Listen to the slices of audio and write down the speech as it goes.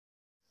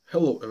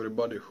Hello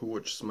everybody who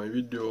watches my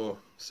video,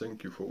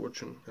 thank you for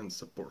watching and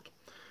support.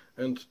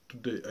 And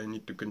today I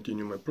need to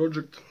continue my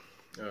project.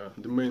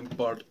 The main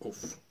part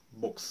of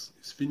box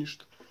is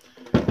finished.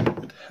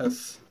 It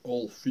has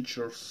all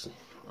features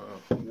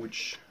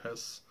which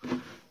has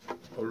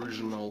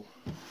original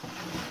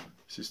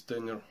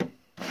Systainer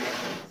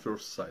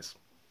first size.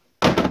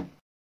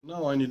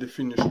 Now I need a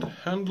finished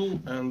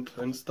handle and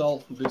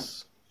install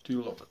this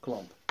T-lock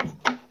clamp.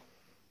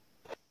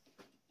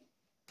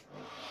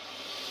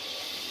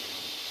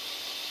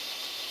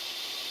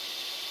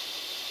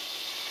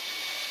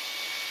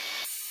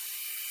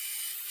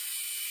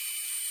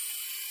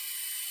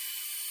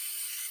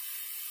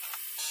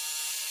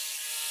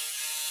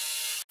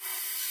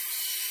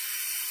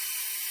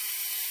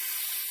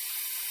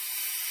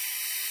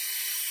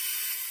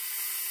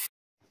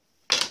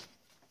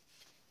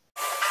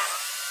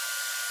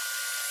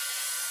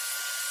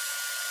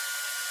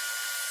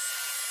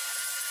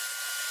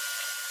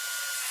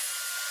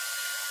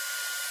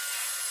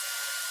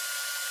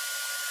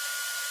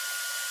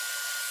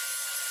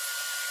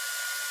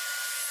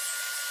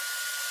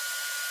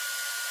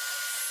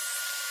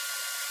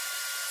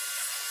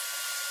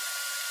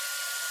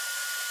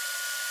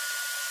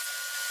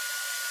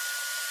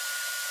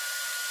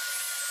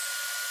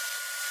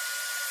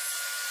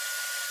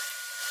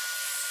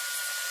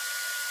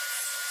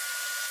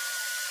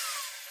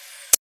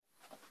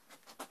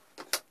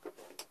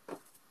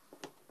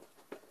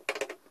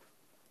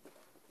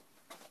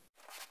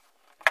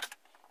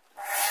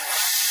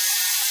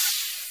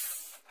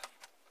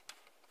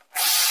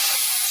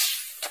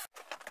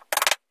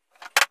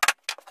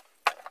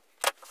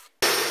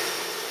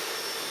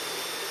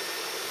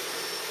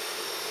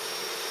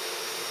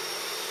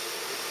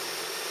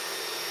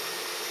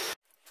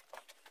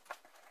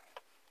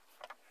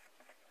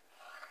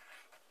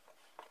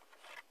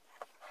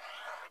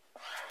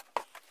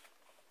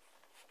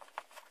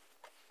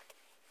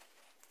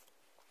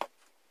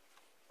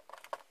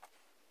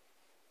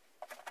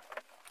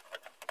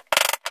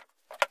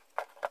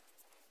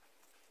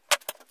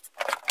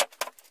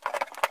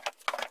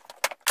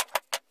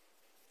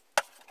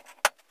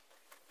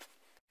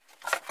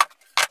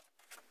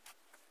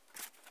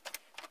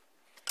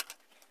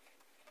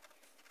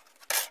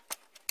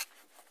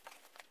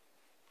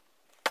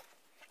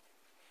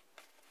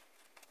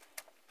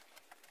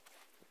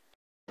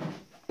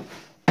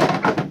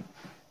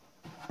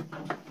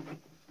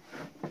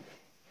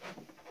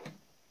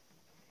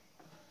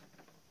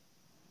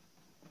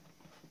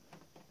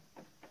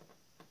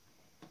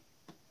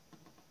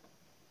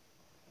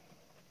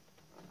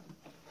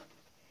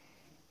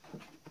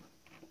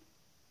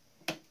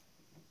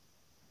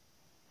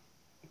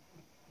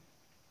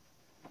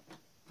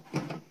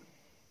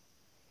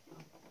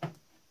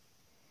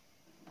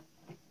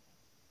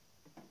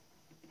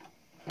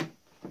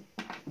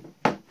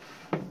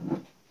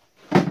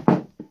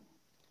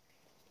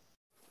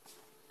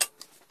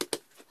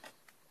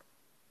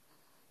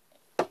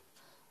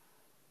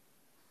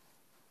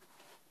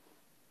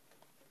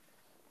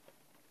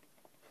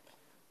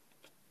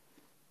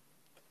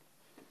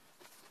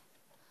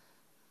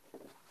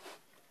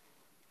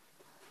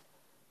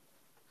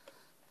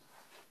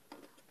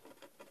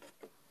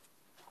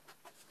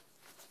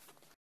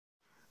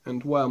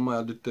 And while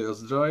my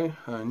details dry,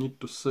 I need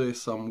to say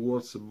some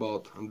words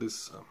about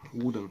this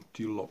wooden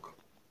T-lock.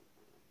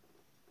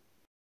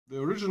 The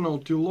original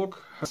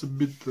T-lock has a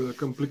bit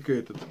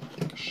complicated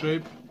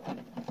shape.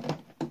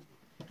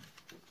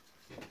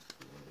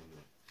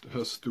 It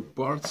has two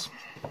parts.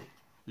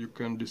 You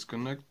can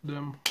disconnect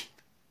them.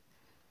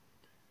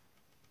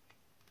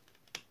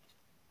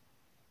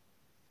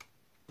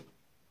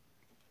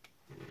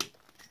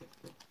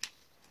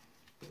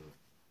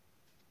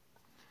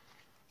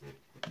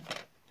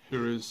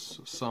 Here is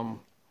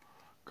some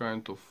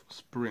kind of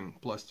spring,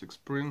 plastic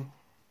spring,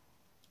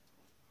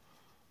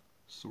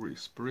 3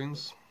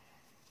 springs.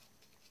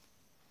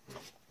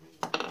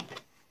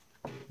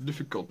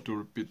 Difficult to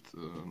repeat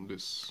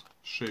this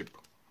shape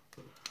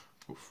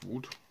of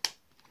wood,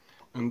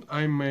 and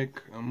I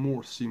make a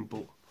more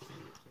simple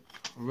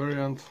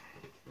variant,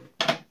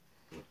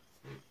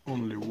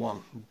 only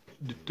one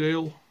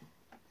detail,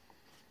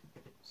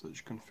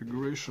 such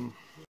configuration,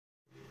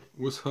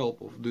 with help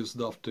of this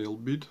dovetail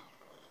bead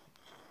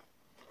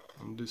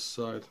on this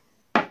side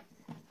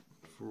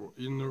for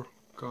inner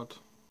cut.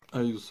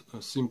 I use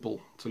a simple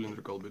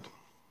cylindrical bit.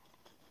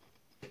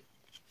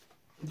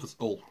 That's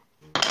all.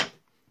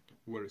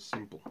 Very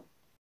simple.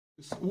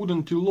 This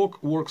wooden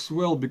T-lock works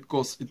well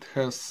because it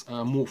has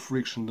more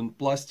friction than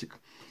plastic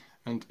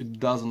and it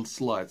doesn't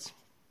slide.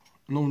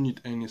 No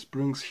need any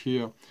springs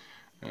here.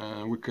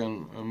 We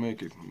can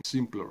make it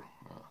simpler.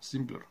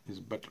 Simpler is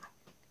better.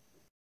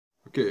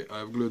 Okay,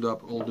 I've glued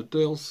up all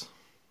details.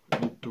 I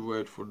need to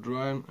wait for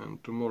drying,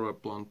 and tomorrow I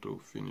plan to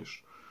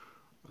finish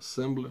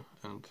assembly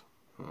and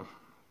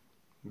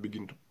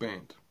begin to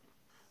paint.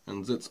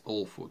 And that's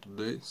all for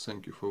today.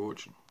 Thank you for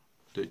watching.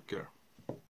 Take care.